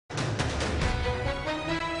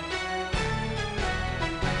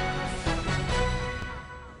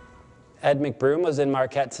Ed McBroom was in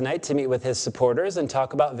Marquette tonight to meet with his supporters and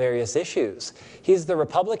talk about various issues. He's the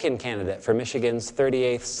Republican candidate for Michigan's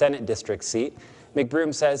 38th Senate District seat.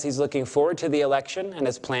 McBroom says he's looking forward to the election and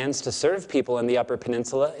has plans to serve people in the Upper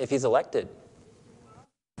Peninsula if he's elected.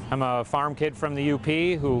 I'm a farm kid from the UP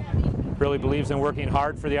who really believes in working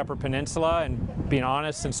hard for the Upper Peninsula and being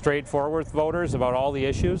honest and straightforward with voters about all the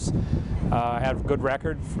issues. I have a good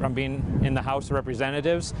record from being in the House of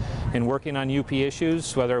Representatives and working on UP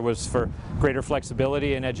issues, whether it was for greater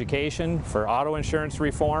flexibility in education, for auto insurance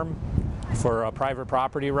reform, for private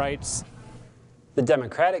property rights. The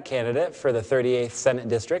Democratic candidate for the 38th Senate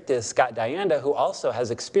District is Scott Dianda, who also has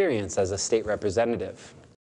experience as a state representative.